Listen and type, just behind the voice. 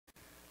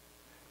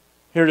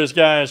Here it is,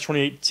 guys.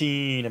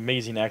 2018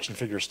 Amazing Action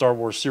Figure Star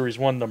Wars Series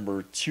 1,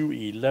 number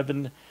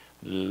 211.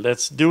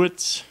 Let's do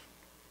it.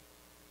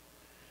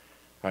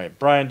 All right,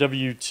 Brian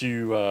W.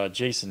 to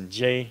Jason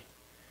J.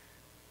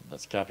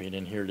 Let's copy it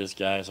in. Here it is,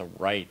 guys. All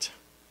right.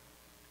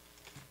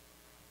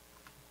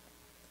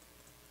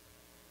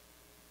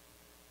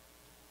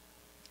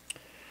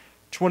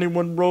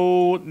 '21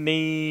 roll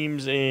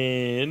names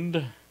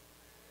and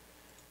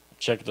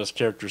check this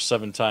character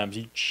 7 times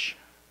each.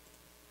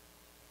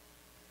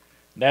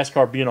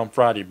 NASCAR being on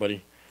Friday,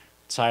 buddy.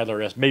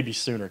 Tyler S. Maybe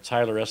sooner.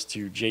 Tyler S.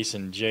 to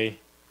Jason J.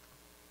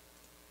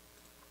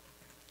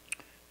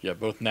 Yeah,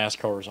 both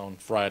NASCARs on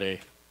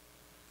Friday.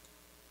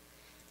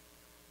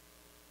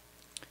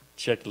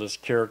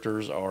 Checklist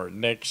characters are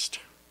next.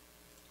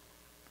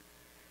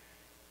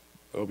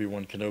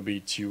 Obi-Wan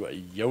Kenobi to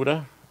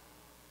Yoda.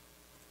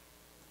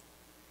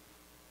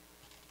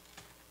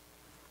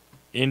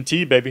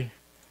 NT, baby.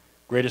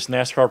 Greatest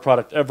NASCAR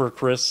product ever,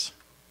 Chris.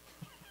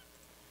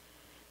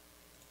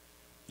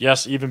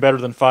 Yes, even better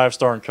than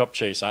 5-star in Cup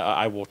Chase.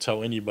 I will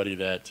tell anybody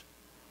that,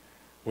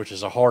 which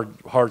is a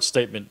hard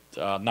statement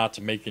not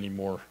to make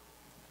anymore.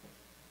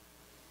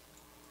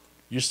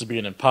 Used to be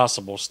an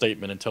impossible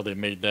statement until they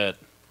made that.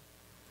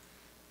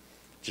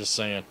 Just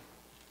saying.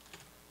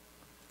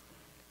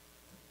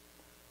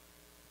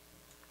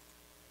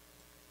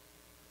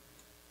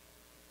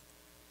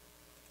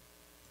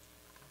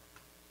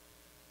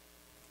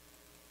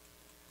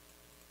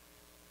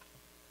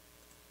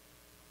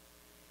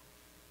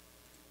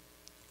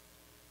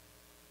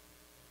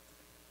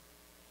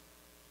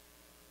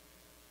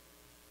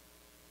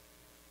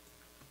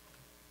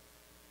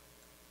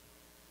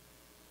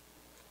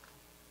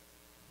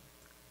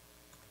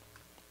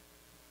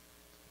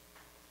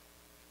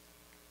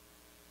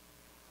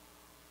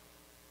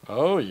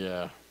 Oh,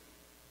 yeah.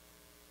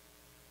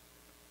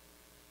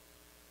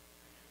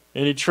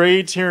 Any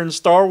trades here in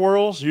Star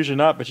Wars? Usually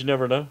not, but you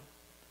never know.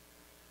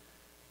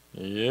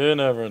 You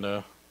never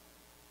know.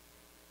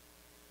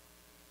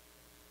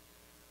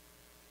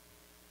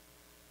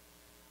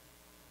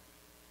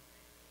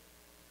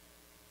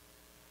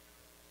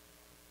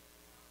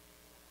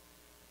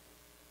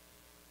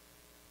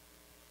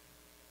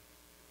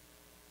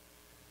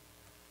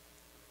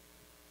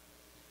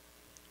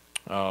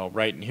 All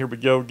right, and here we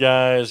go,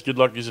 guys. Good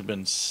luck. These have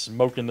been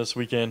smoking this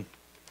weekend,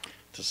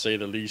 to say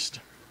the least.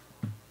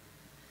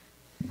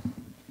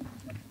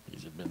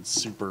 These have been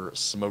super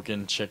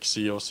smoking. Check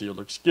seal. Seal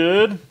looks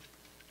good.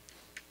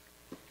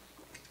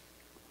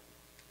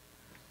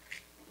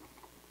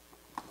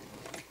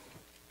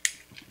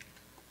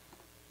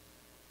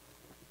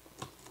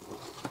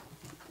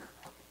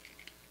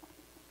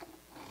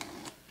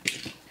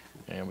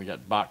 And we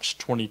got box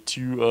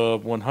 22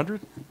 of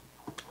 100.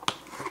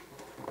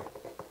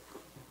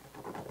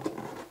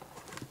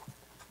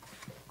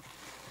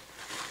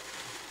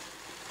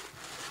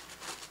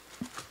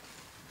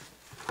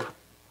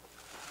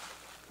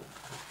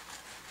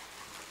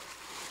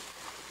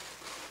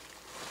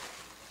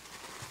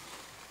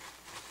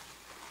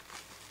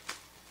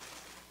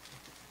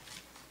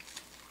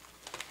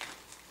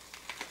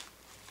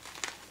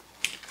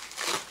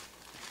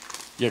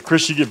 Yeah,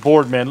 Chris, you get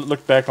bored, man.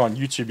 Look back on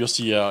YouTube. You'll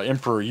see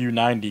Emperor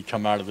U90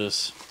 come out of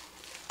this.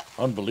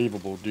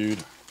 Unbelievable,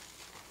 dude.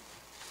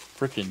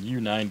 Freaking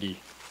U90.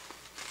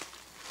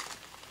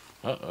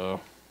 Uh-oh.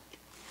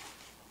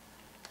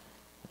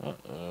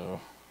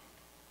 Uh-oh.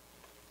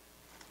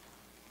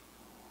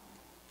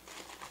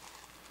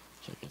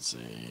 Check and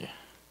see.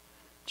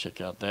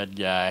 Check out that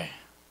guy.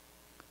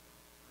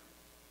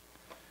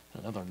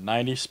 Another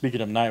 90. Speaking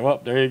of 90, well,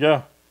 there you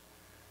go.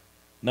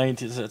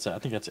 90. I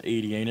think that's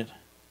 80, ain't it?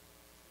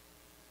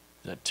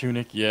 That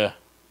tunic, yeah.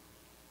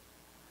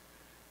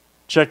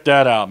 Check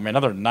that out, man.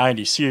 Another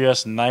 90,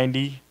 CS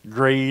 90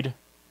 grade,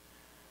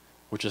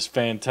 which is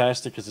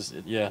fantastic. Cause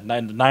yeah,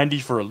 90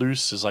 for a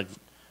loose is like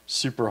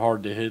super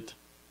hard to hit.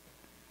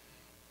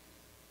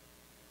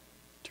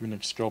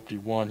 Tunic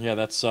sculpted 1, yeah,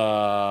 that's 80,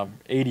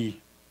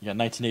 yeah,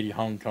 1980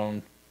 Hong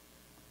Kong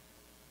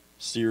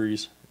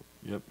series.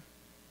 Yep.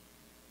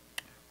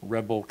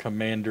 Rebel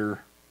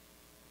Commander.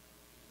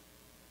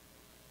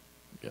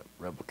 Yep,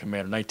 Rebel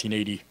Commander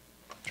 1980.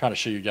 Trying to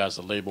show you guys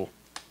the label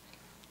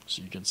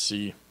so you can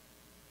see.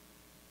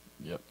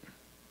 Yep.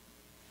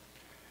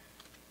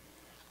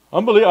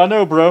 Unbelievable. I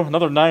know, bro.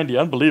 Another 90.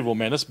 Unbelievable,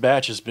 man. This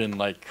batch has been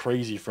like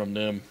crazy from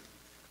them.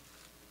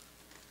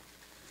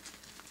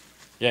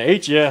 Yeah,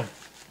 yeah.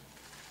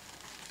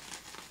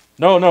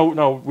 No.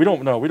 We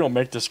don't know. We don't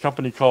make this.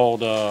 Company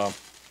called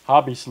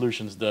Hobby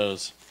Solutions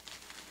does.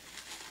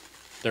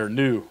 They're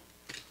new.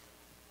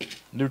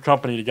 New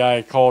company. The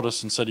guy called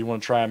us and said, "You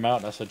want to try them out?"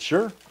 And I said,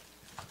 "Sure."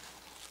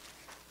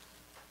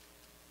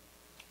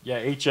 Yeah,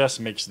 HS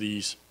makes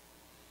these.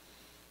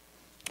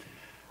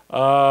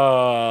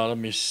 Let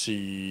me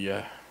see.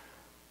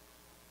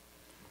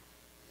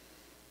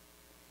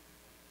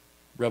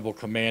 Rebel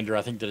Commander,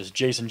 I think that is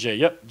Jason J.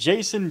 Yep,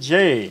 Jason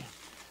J,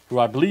 who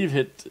I believe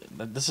hit,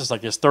 this is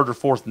like his 3rd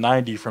or 4th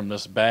 90 from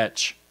this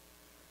batch.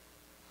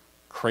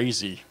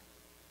 Crazy.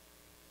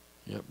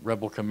 Yep,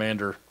 Rebel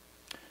Commander.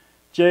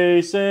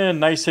 Jason,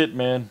 nice hit,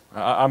 man.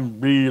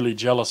 I'm really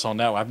jealous on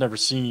that one. I've never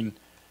seen.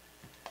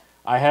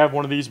 I have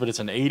one of these, but it's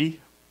an 80.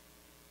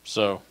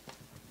 So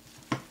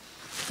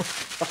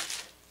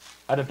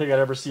I didn't think I'd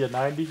ever see a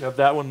 90 of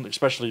that one,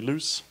 especially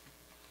loose.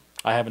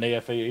 I have an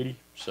AFA 80,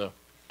 so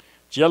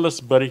jealous,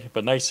 buddy,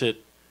 but nice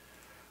hit.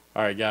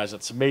 All right, guys,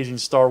 that's Amazing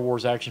Star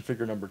Wars action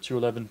figure number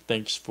 211.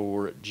 Thanks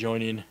for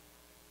joining